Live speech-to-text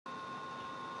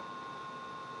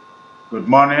Good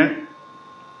morning.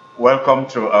 Welcome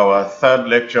to our third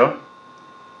lecture,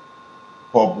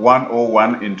 Pub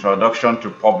 101, Introduction to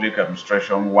Public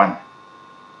Administration 1.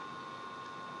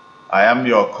 I am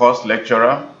your course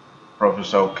lecturer,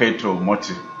 Professor Keto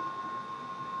Moti.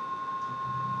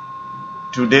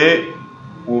 Today,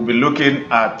 we'll be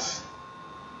looking at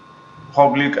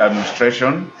public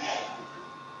administration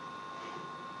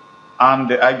and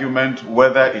the argument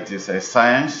whether it is a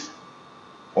science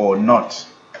or not.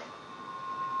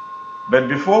 But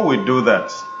before we do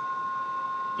that,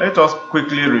 let us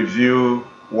quickly review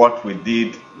what we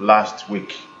did last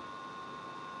week.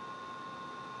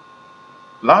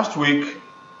 Last week,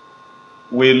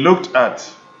 we looked at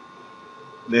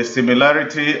the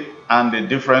similarity and the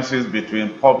differences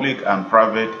between public and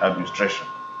private administration.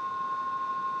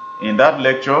 In that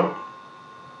lecture,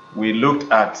 we looked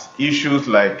at issues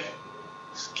like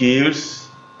skills,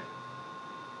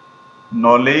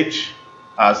 knowledge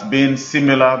as being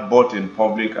similar both in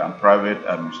public and private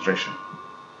administration.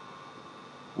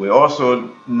 We also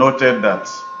noted that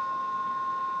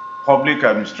public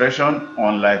administration,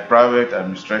 unlike private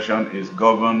administration, is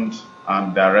governed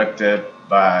and directed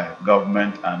by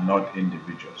government and not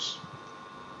individuals.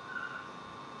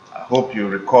 I hope you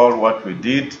recall what we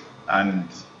did and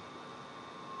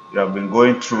you have been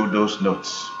going through those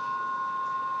notes.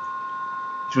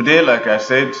 Today, like I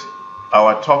said,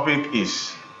 our topic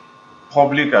is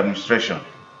public administration,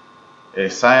 a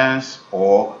science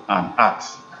or an art.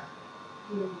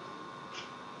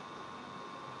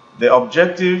 The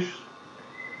objective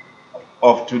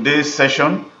of today's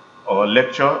session or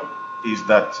lecture is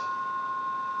that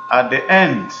at the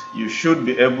end, you should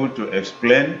be able to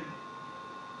explain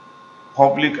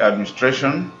public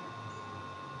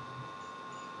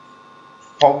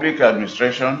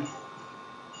administration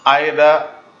either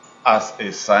as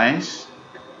a science,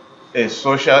 a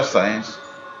social science,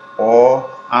 or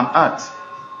an art.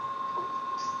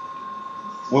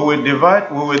 We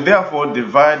will therefore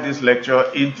divide this lecture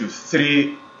into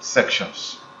three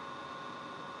sections.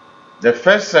 The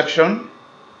first section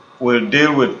will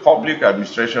deal with public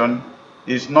administration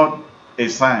is not a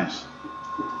science.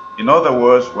 In other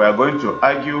words, we are going to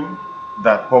argue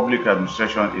that public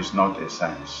administration is not a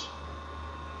science.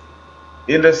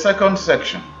 In the second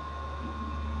section,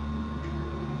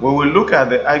 we will look at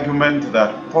the argument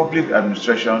that public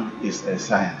administration is a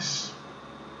science.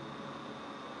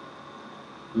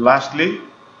 Lastly,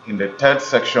 in the third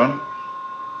section,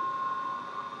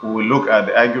 we will look at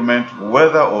the argument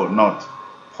whether or not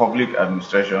public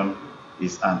administration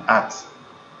is an art.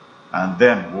 And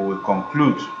then we will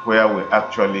conclude where we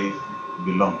actually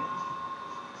belong.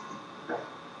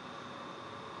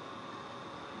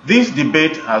 This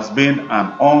debate has been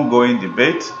an ongoing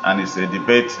debate, and it's a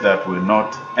debate that will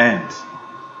not end,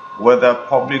 whether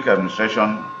public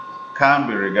administration can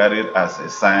be regarded as a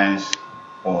science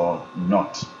or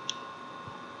not.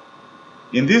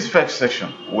 In this first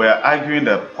section, we are arguing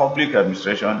that public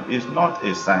administration is not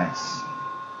a science.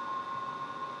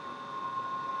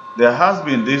 There has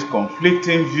been these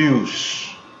conflicting views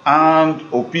and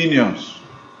opinions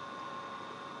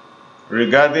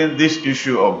regarding this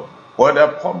issue of whether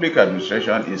public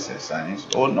administration is a science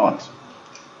or not.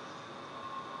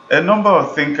 A number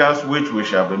of thinkers, which we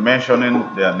shall be mentioning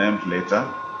their names later,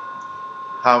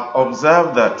 have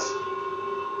observed that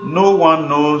no one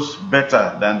knows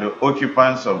better than the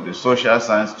occupants of the social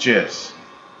science chairs.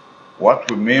 What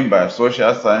we mean by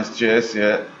social science chairs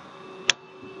here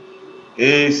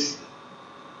is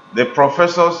the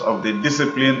professors of the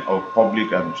discipline of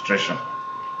public administration.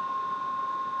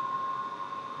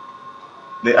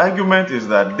 The argument is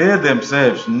that they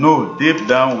themselves know deep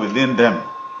down within them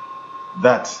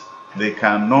that they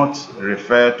cannot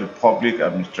refer to public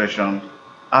administration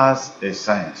as a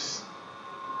science.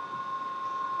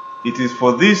 It is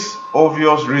for this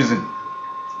obvious reason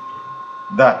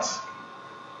that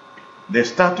the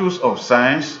status of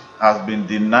science has been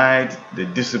denied the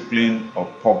discipline of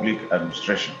public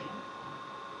administration.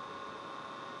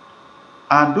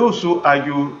 And those who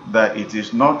argue that it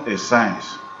is not a science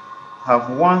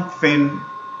have one thing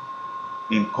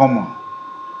in common.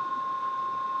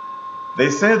 They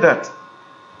say that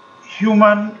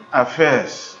human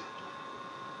affairs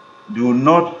do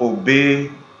not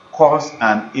obey cause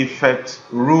and effect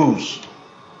rules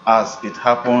as it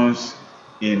happens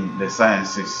in the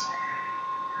sciences.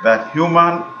 That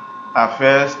human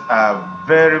affairs are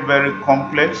very, very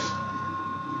complex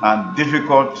and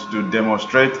difficult to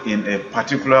demonstrate in a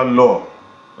particular law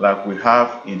like we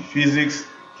have in physics,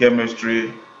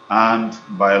 chemistry, and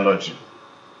biology.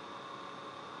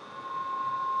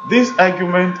 This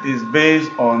argument is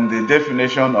based on the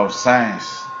definition of science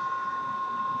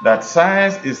that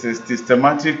science is a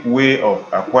systematic way of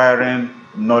acquiring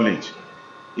knowledge.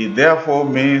 It therefore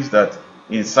means that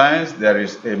in science there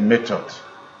is a method.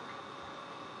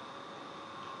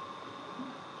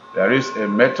 There is a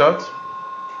method.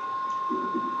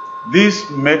 This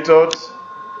method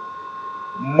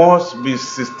must be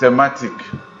systematic.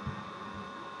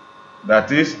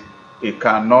 That is, it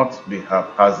cannot be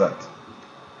haphazard.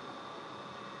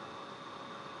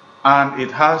 And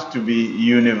it has to be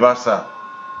universal,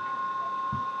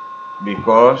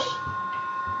 because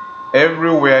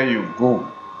everywhere you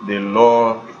go, the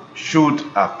law should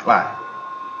apply.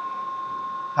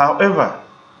 However,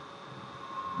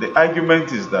 the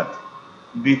argument is that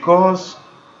because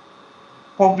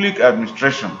public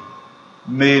administration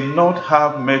may not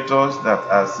have methods that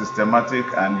are systematic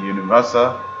and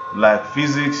universal like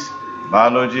physics,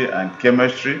 biology, and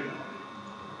chemistry,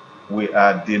 we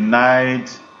are denied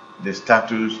the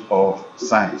status of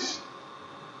science.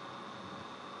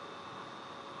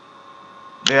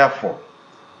 Therefore,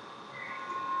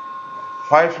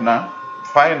 Feiner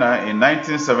in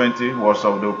 1970 was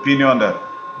of the opinion that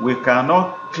we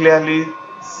cannot clearly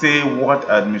say what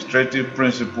administrative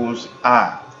principles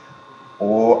are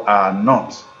or are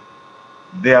not.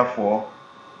 Therefore,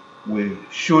 we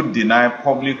should deny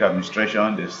public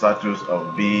administration the status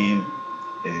of being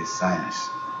a science.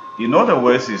 In other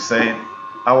words, he's saying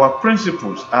our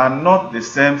principles are not the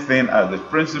same thing as the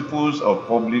principles of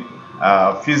public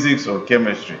physics or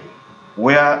chemistry,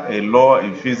 where a law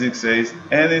in physics says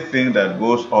anything that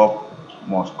goes up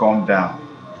must come down.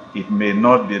 It may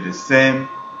not be the same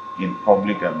in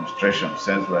public administration,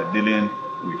 since we are dealing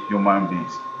with human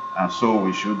beings, and so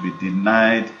we should be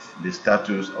denied the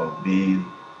status of being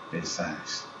a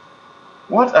science.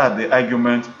 What are the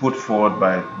arguments put forward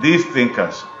by these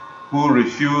thinkers who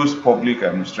refuse public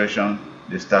administration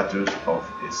the status of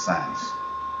a science?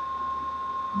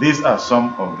 These are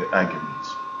some of the arguments.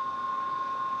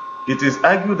 It is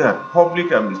argued that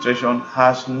public administration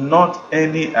has not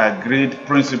any agreed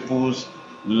principles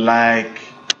like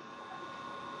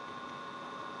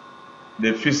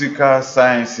the physical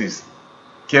sciences,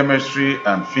 chemistry,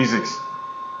 and physics.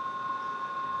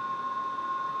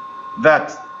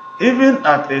 That even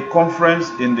at a conference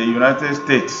in the United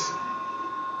States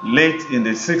late in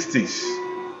the 60s,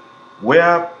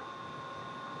 where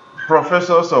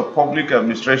professors of public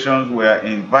administration were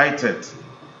invited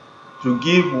to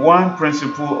give one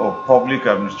principle of public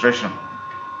administration,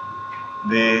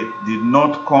 they did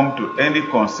not come to any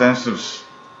consensus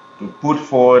to put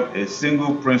forward a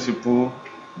single principle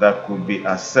that could be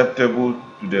acceptable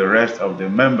to the rest of the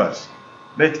members.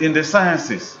 But in the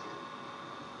sciences,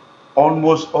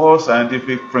 almost all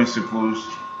scientific principles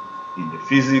in the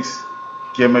physics,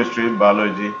 chemistry,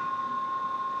 biology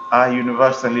are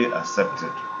universally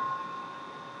accepted.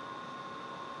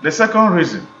 The second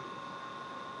reason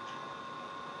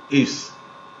is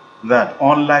that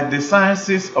unlike the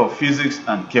sciences of physics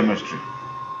and chemistry,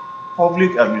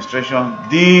 public administration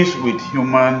deals with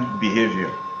human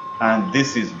behavior, and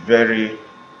this is very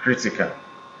critical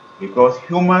because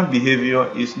human behavior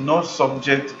is not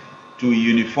subject to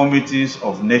uniformities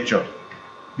of nature.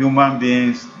 Human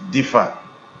beings differ.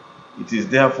 It is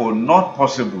therefore not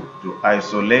possible to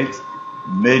isolate,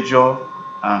 measure,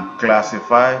 and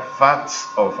classify facts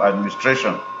of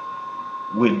administration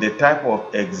with the type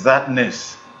of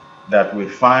exactness that we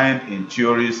find in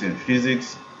theories in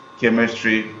physics,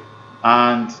 chemistry,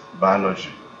 and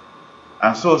biology.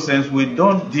 And so, since we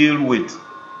don't deal with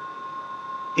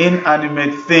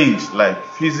inanimate things like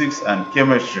physics and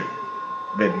chemistry,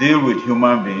 but deal with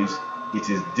human beings, it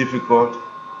is difficult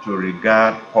to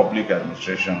regard public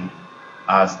administration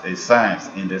as a science,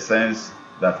 in the sense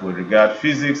that we regard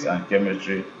physics and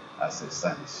chemistry as a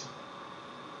science.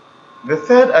 The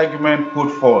third argument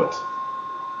put forward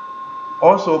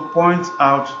also points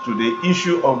out to the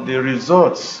issue of the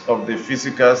results of the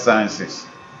physical sciences.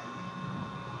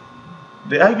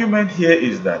 The argument here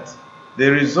is that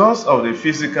the results of the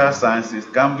physical sciences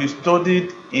can be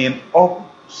studied in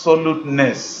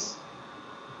absoluteness,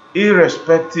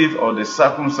 irrespective of the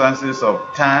circumstances of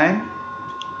time,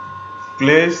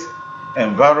 place,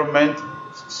 environment,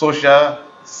 social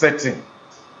setting.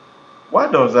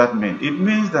 What does that mean? It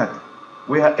means that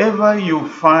wherever you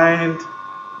find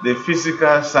the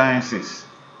physical sciences,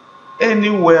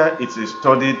 anywhere it is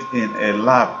studied in a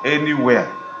lab,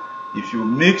 anywhere, if you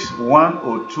mix one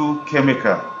or two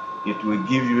chemicals, it will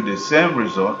give you the same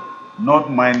result, not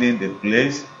minding the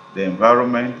place, the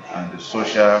environment, and the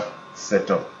social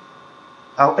setup.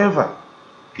 However,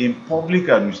 in public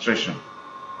administration,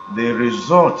 the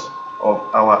results of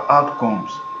our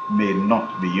outcomes may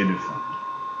not be uniform.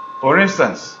 For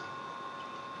instance,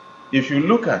 if you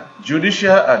look at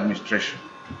judicial administration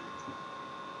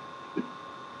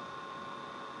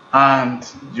and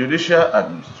judicial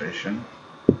administration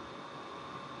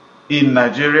in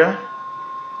Nigeria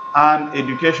and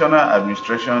educational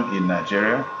administration in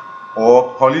Nigeria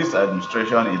or police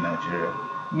administration in Nigeria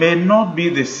may not be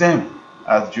the same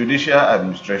as judicial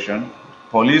administration,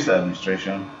 police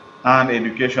administration, and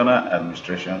educational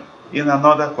administration in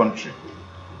another country.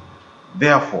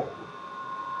 Therefore,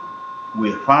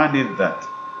 we find it that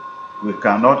we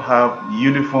cannot have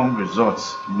uniform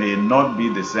results, may not be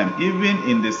the same. Even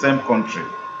in the same country,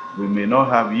 we may not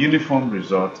have uniform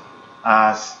results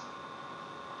as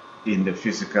in the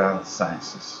physical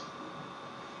sciences.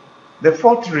 The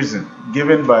fourth reason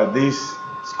given by these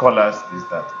scholars is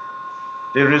that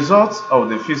the results of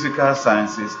the physical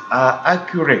sciences are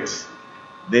accurate,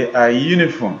 they are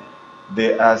uniform,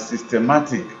 they are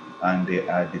systematic, and they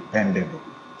are dependable.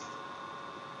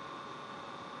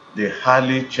 They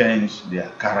hardly change their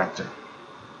character.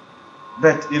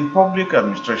 But in public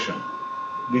administration,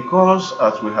 because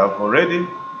as we have already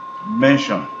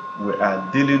mentioned, we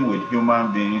are dealing with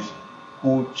human beings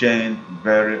who change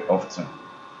very often.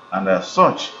 And as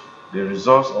such, the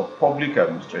results of public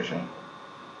administration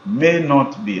may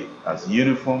not be as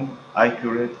uniform,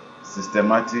 accurate,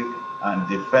 systematic, and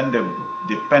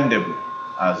dependable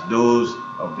as those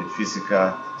of the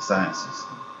physical sciences.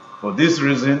 For this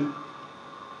reason,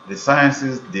 the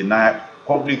sciences deny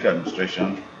public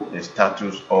administration the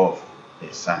status of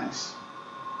a science.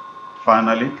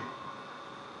 Finally,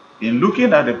 in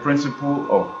looking at the principle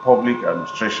of public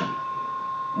administration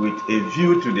with a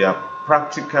view to their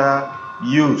practical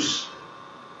use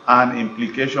and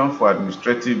implication for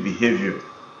administrative behavior,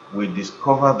 we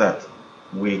discover that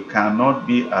we cannot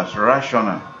be as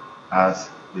rational as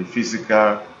the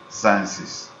physical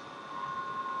sciences.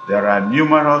 There are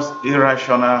numerous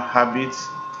irrational habits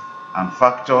and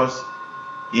factors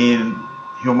in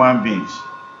human beings.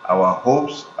 Our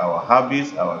hopes, our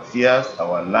habits, our fears,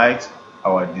 our likes,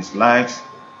 our dislikes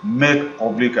make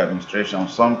public administration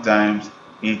sometimes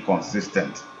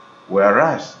inconsistent.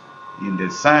 Whereas in the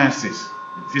sciences,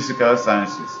 the physical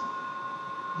sciences,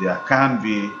 there can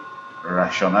be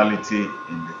rationality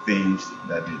in the things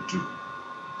that they do.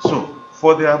 So,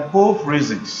 for the above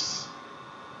reasons,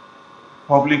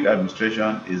 public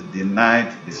administration is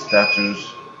denied the status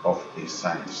of a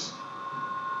science.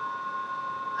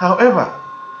 However,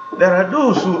 there are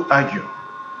those who argue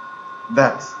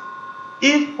that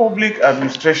if public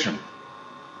administration,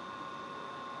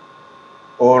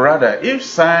 or rather, if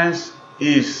science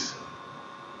is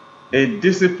a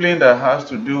discipline that has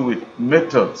to do with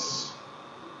methods,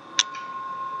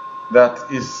 that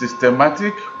is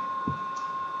systematic,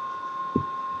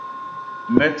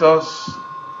 methods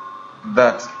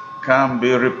that can be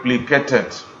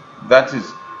replicated, that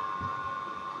is,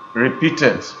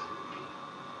 repeated.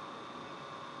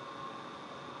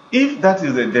 If that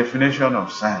is the definition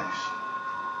of science,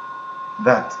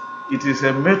 that it is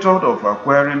a method of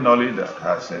acquiring knowledge that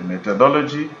has a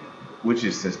methodology which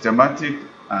is systematic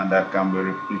and that can be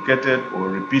replicated or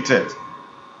repeated,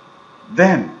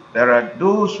 then there are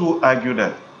those who argue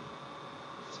that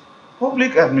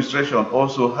public administration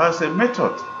also has a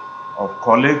method of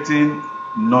collecting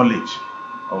knowledge,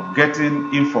 of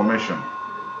getting information,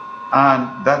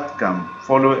 and that can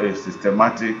follow a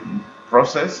systematic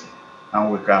process,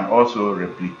 and we can also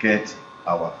replicate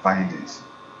our findings.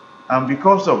 And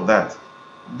because of that,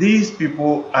 these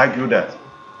people argue that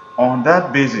on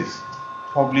that basis,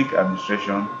 public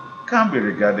administration can be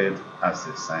regarded as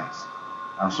a science.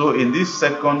 And so in this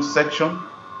second section,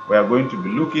 we are going to be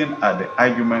looking at the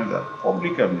argument that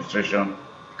public administration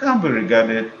can be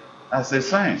regarded as a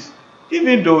science,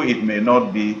 even though it may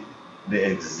not be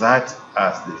the exact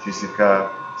as the physical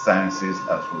sciences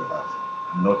as we have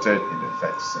noted in the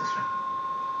first section.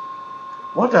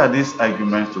 What are these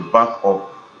arguments to back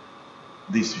up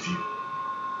this view?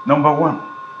 Number one,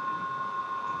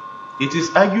 it is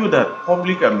argued that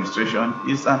public administration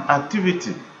is an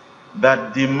activity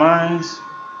that demands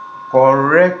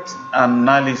correct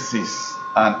analysis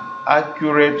and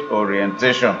accurate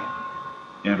orientation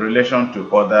in relation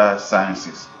to other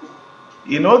sciences.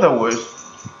 In other words,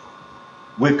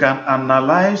 we can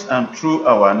analyze, and through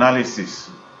our analysis,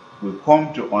 we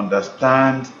come to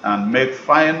understand and make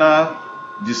final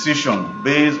decisions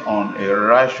based on a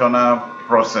rational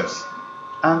process.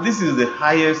 And this is the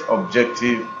highest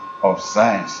objective of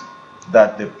science,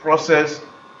 that the process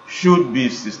should be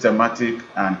systematic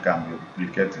and can be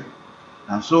replicated.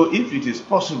 And so if it is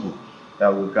possible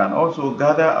that we can also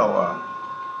gather our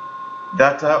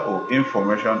data or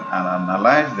information and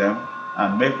analyze them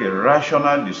and make a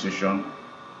rational decision,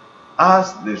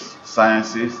 as the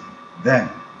sciences, then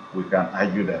we can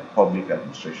argue that public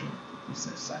administration is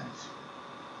a science.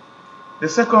 The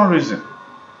second reason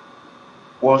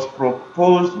was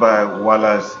proposed by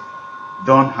Wallace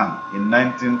Dunham in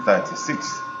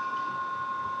 1936.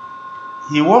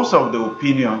 He was of the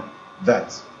opinion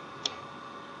that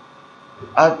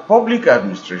public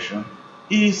administration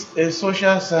is a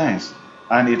social science,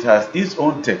 and it has its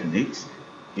own techniques,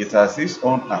 it has its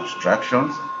own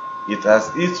abstractions, it has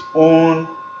its own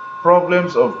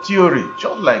problems of theory,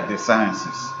 just like the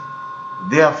sciences.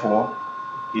 Therefore,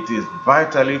 it is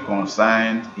vitally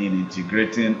concerned in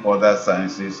integrating other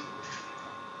sciences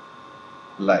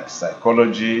like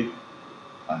psychology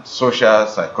and social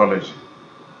psychology.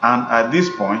 And at this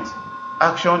point,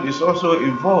 action is also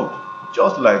involved,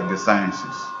 just like the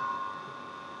sciences.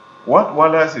 What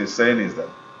Wallace is saying is that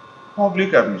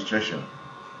public administration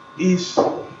is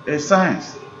a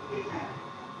science,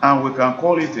 and we can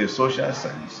call it a social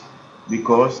science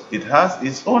because it has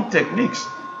its own techniques,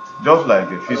 just like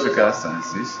the physical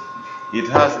sciences. It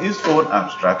has its own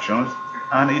abstractions,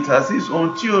 and it has its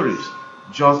own theories,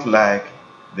 just like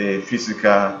the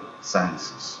physical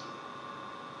sciences.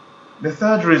 The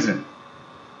third reason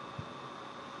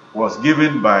was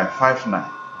given by Fafner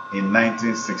in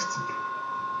 1960.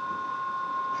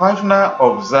 Fafner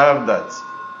observed that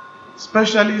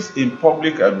specialists in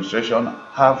public administration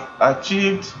have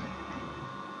achieved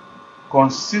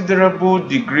considerable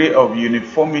degree of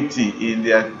uniformity in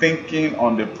their thinking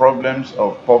on the problems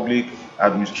of public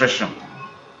administration,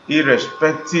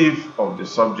 irrespective of the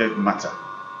subject matter.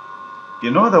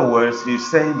 In other words, he's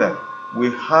saying that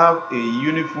we have a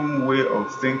uniform way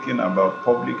of thinking about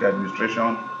public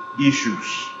administration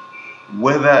issues,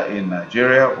 whether in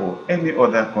Nigeria or any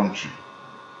other country.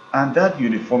 And that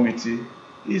uniformity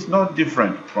is not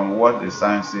different from what the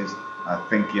sciences are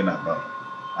thinking about.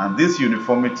 And this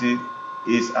uniformity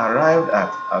is arrived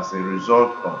at as a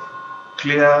result of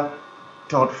clear,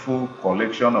 thoughtful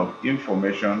collection of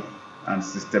information and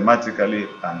systematically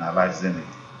analyzing it.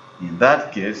 In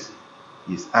that case,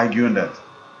 he's arguing that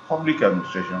public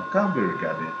administration can be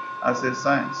regarded as a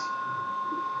science.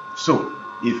 So,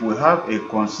 if we have a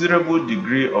considerable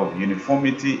degree of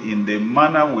uniformity in the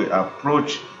manner we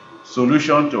approach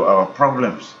solution to our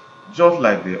problems, just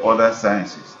like the other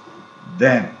sciences,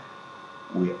 then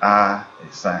we are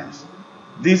a science.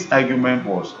 This argument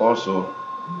was also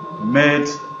made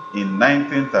in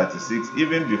 1936,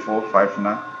 even before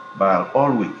Fafner, by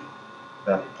Ulrich,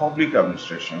 that public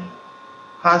administration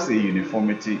has a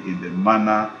uniformity in the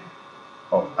manner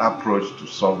of approach to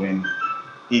solving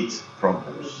its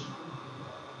problems.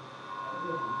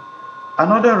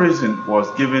 Another reason was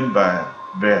given by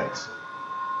Beard.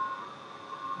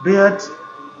 Beard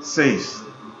says,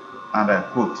 and I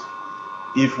quote,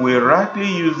 "If we rightly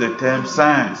use the term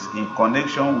science in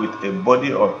connection with a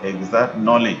body of exact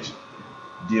knowledge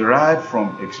derived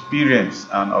from experience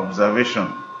and observation,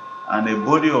 and a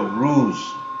body of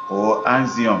rules or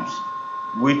axioms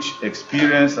which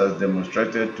experience has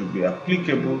demonstrated to be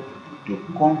applicable to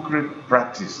concrete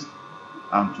practice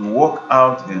and to work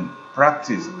out in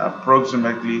practice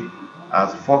approximately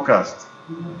as forecast,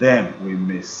 then we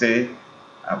may say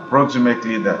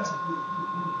approximately that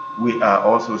we are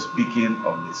also speaking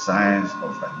of the science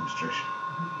of administration."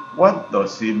 What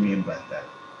does he mean by that?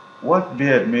 What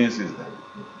Beard means is that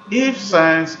if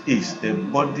science is a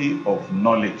body of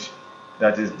knowledge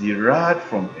that is derived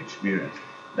from experience,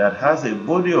 that has a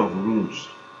body of rules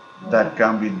that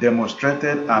can be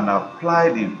demonstrated and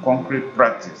applied in concrete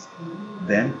practice,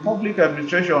 then public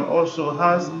administration also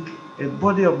has a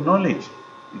body of knowledge.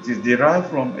 It is derived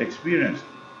from experience.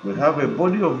 We have a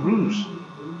body of rules.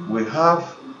 We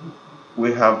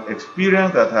have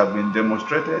experience that have been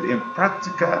demonstrated in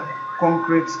practical,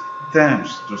 concrete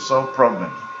terms to solve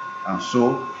problems. And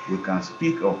so we can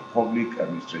speak of public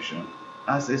administration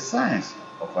as a science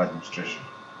of administration.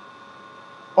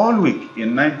 Ulrich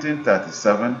in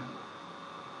 1937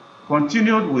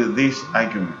 continued with this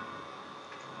argument.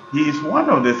 He is one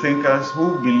of the thinkers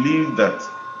who believe that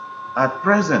at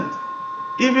present,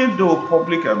 even though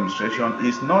public administration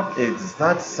is not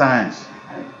exact science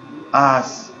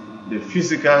as the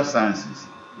physical sciences,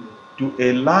 to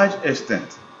a large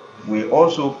extent, we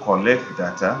also collect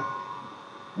data,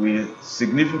 we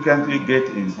significantly get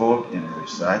involved in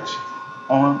research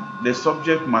on the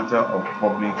subject matter of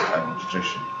public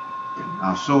administration.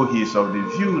 And so he is of the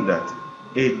view that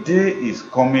a day is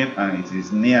coming and it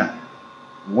is near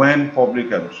when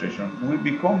public administration will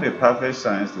become a perfect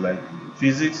science like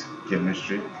physics,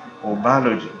 chemistry, or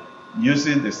biology,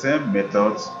 using the same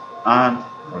methods and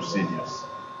procedures.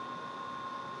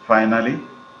 Finally,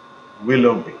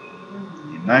 Willoughby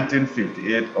in in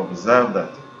 1958 observed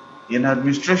that in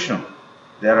administration,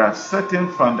 there are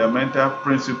certain fundamental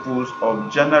principles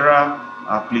of general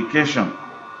application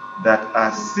that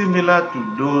are similar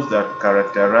to those that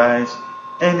characterize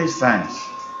any science.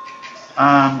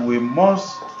 And we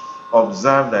must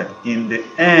observe that in the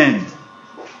end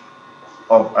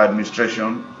of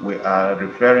administration, we are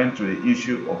referring to the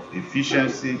issue of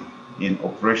efficiency in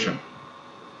operation.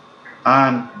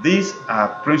 And these are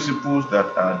principles that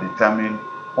are determined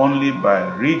only by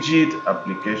rigid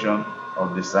application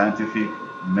of the scientific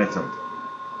method.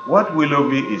 What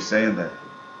Willoughby is saying that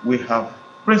we have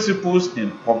principles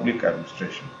in public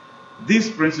administration. These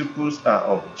principles are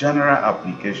of general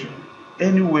application.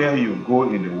 Anywhere you go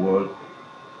in the world,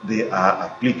 they are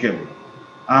applicable.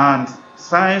 And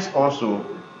science also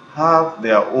have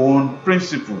their own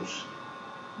principles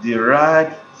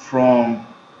derived from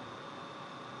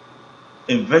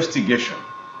investigation,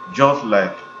 just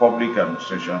like public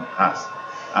administration has.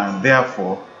 And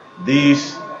therefore,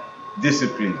 this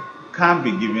discipline can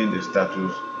be given the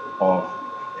status of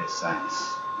a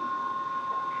science.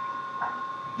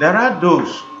 There are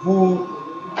those who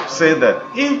say that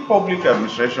if public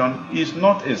administration is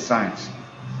not a science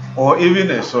or even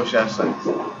a social science,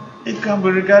 it can be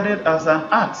regarded as an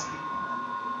art.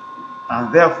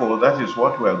 And therefore, that is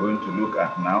what we are going to look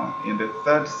at now in the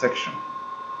third section.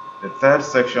 The third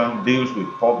section deals with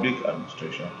public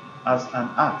administration as an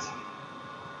art.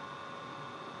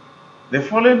 The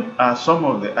following are some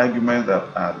of the arguments that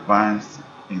are advanced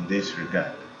in this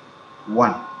regard.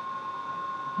 1.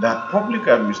 That public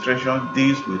administration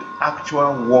deals with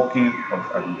actual working of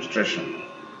administration.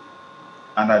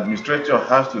 An administrator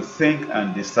has to think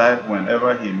and decide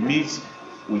whenever he meets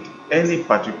with any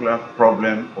particular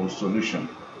problem or solution.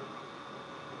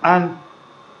 And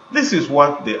this is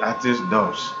what the artist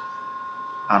does.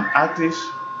 An artist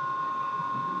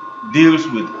deals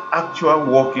with actual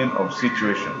working of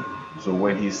situation. So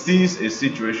when he sees a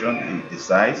situation, he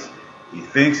decides, he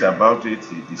thinks about it,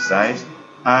 he decides,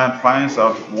 and finds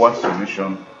out what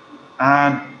solution.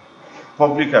 And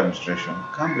public administration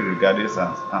can be regarded as an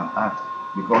art,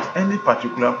 because any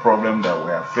particular problem that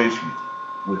we are faced with,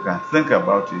 we can think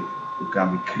about it, we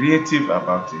can be creative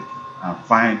about it, and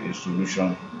find a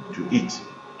solution to it.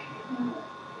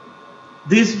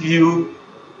 This view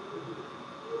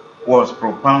was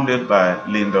propounded by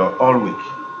Lyndall Ulrich,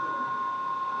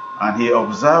 and he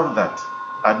observed that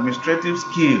administrative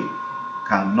skill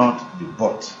cannot be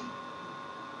bought.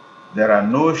 There are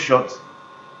no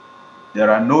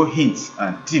hints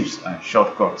and tips and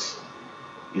shortcuts.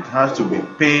 It has to be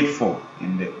paid for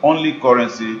in the only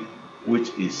currency which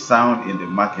is sound in the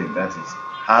market, that is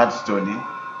hard study,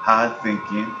 hard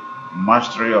thinking,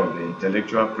 mastery of the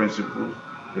intellectual principles,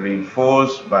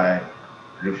 reinforced by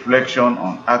reflection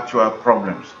on actual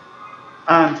problems.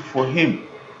 And for him,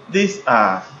 these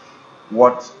are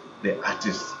what the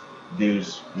artist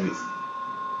deals with.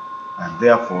 And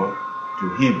therefore,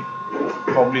 to him,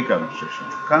 public administration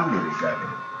can be regarded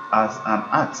as an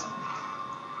art.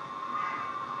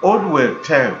 Odwell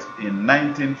Telt in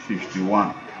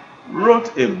 1951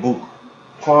 wrote a book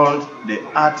called The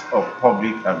Art of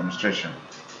Public Administration,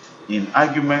 in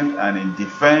argument and in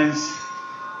defense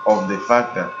of the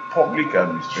fact that public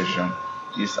administration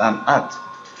is an art.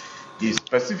 He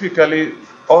specifically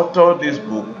authored this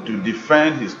book to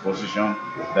defend his position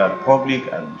that public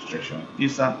administration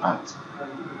is an art.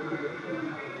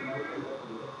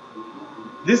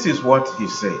 This is what he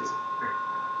said.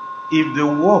 If the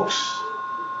works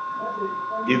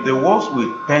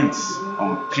with pens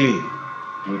on clay,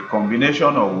 with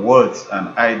combination of words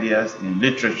and ideas in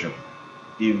literature,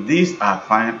 if these are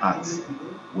fine arts,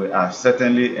 we are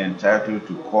certainly entitled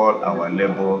to call our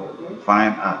labor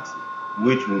fine art,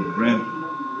 which will bring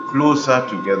closer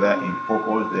together in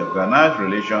purpose the organized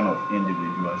relation of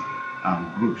individuals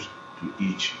and groups to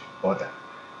each other.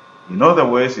 In other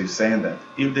words, he's saying that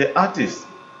if the artist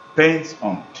paints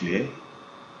on clay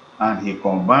and he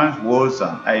combines words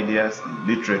and ideas in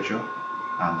literature,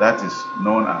 and that is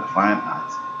known as fine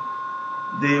art,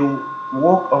 the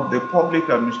work of the public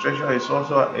administration is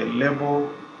also a labor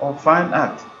of fine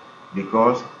art,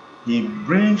 because he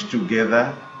brings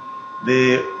together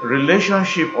the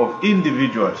relationship of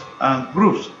individuals and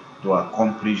groups to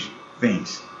accomplish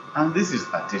things. And this is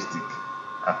artistic,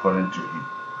 according to him.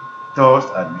 Thus,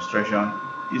 administration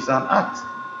is an art,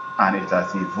 and it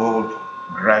has evolved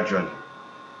gradually.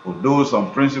 Although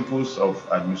some principles of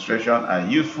administration are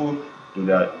useful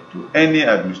to any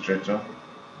administrator,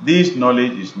 this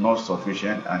knowledge is not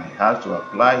sufficient, and he has to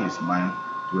apply his mind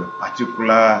to a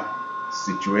particular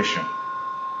situation.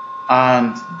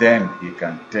 And then he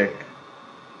can take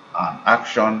an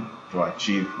action to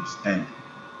achieve his end.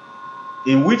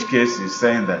 In which case, he's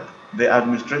saying that the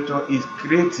administrator is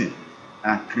creative,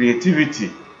 and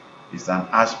creativity is an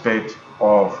aspect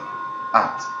of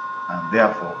art, and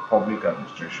therefore public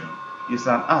administration is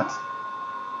an art.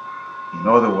 In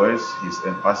other words, he's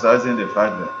emphasizing the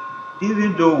fact that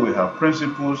even though we have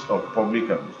principles of public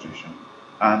administration,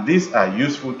 and these are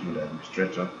useful to the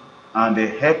administrator, and they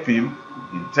help him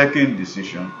in taking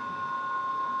decisions,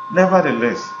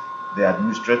 nevertheless, the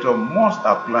administrator must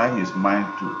apply his mind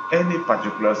to any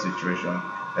particular situation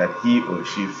that he or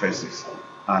she faces,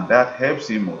 and that helps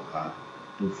him or her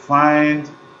to find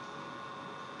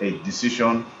a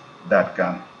decision that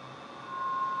can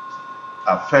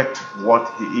affect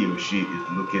what he or she is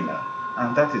looking at,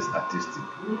 and that is artistic.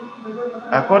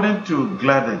 According to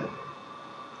Gladden,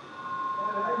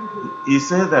 he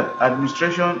said that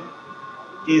administration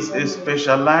is a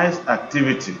specialized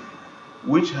activity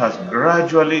which has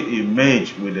gradually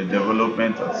emerged with the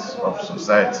development of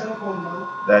society,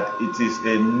 that it is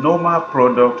a normal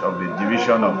product of the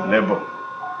division of labor.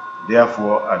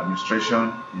 Therefore,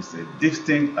 administration is a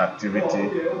distinct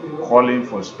activity calling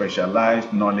for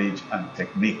specialized knowledge and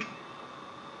technique,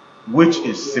 which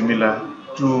is similar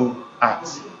to art.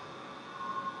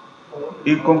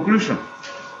 In conclusion,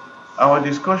 our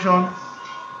discussion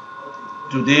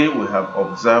today, we have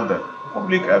observed that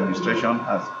public administration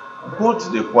has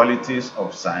both the qualities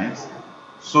of science,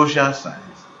 social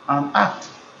science, and art.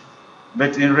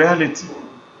 But in reality,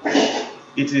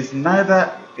 it is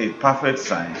neither a perfect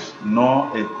science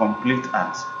nor a complete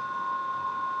art.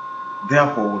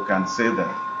 Therefore, we can say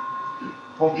that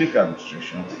public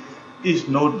administration is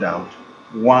no doubt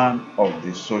one of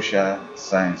the social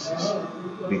sciences,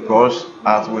 because,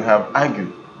 as we have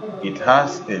argued, it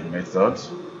has a method,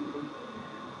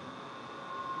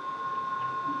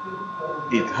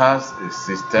 it has a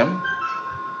system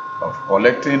of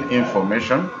collecting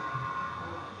information,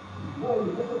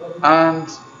 and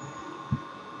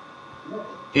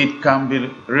it can be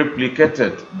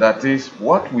replicated. That is,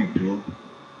 what we do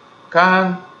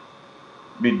can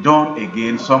be done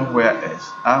again somewhere else,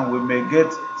 and we may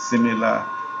get similar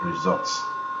results.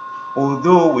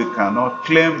 Although we cannot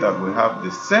claim that we have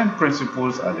the same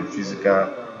principles as the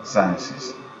physical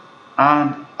sciences,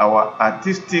 and our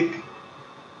artistic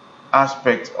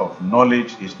aspect of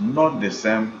knowledge is not the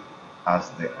same as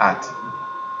the art.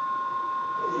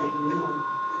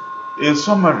 In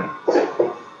summary,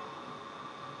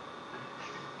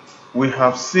 we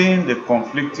have seen the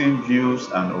conflicting views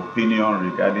and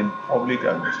opinions regarding public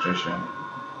administration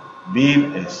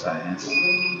being a science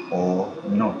or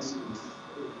not.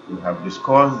 We have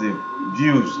discussed the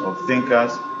views of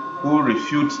thinkers who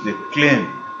refute the claim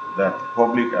that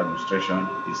public administration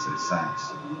is a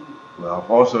science. We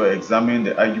have also examined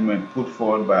the argument put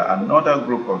forward by another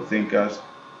group of thinkers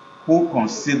who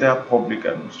consider public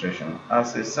administration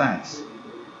as a science.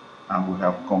 And we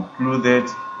have concluded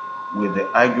with the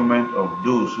argument of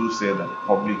those who say that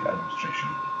public administration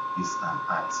is an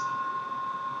art.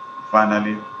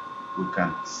 Finally, we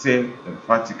can say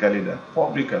emphatically that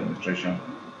public administration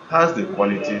has the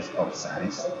qualities of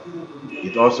science.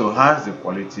 It also has the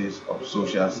qualities of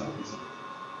social science,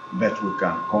 but we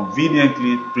can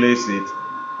conveniently place it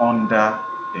under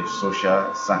a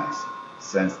social science,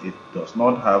 since it does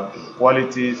not have the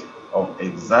qualities of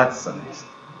exact science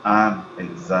and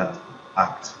exact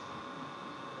art.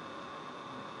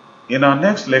 In our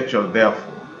next lecture,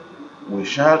 therefore, we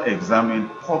shall examine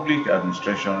public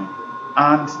administration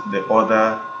and the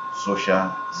other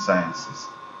social sciences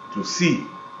to see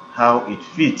how it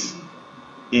fits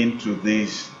into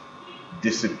these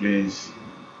disciplines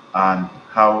and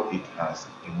how it has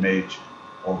emerged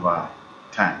over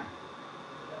time.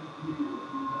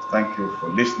 Thank you for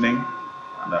listening,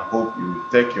 and I hope you will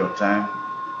take your time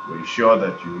to ensure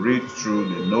that you read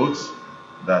through the notes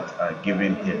that are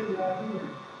given here.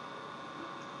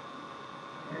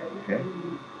 Okay?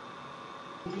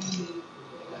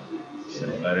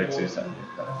 Similarities and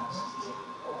differences.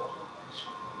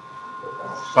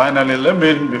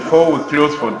 Finally, before we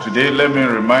close for today, let me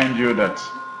remind you that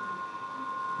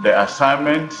the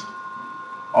assignment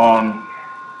on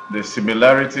the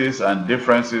similarities and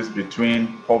differences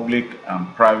between public and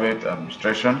private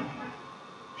administration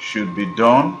should be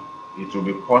done. It will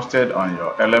be posted on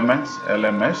your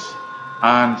LMS,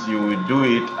 and you will do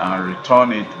it and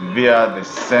return it via the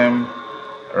same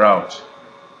route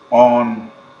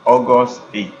on August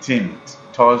 18th,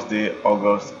 Thursday,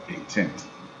 August 18th.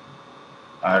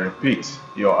 I repeat,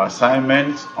 your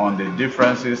assignment on the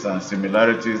differences and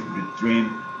similarities between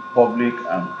public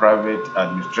and private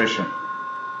administration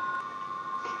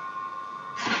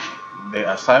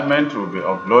The assignment will be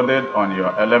uploaded on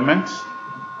your elements.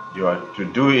 You are to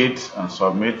do it and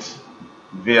submit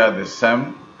via the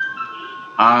SEM,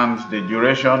 and the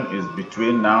duration is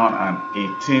between now and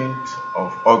 18th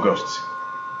of August.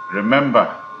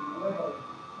 Remember,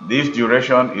 this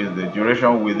duration is the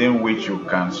duration within which you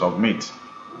can submit.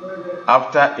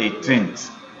 After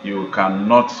 18th, you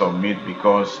cannot submit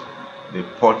because the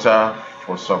portal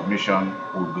for submission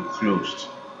will be closed.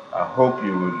 I hope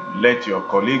you will let your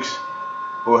colleagues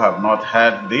who have not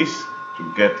heard this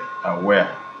to get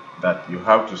aware that you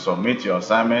have to submit your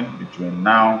assignment between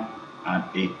now and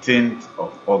 18th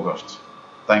of August.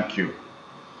 Thank you.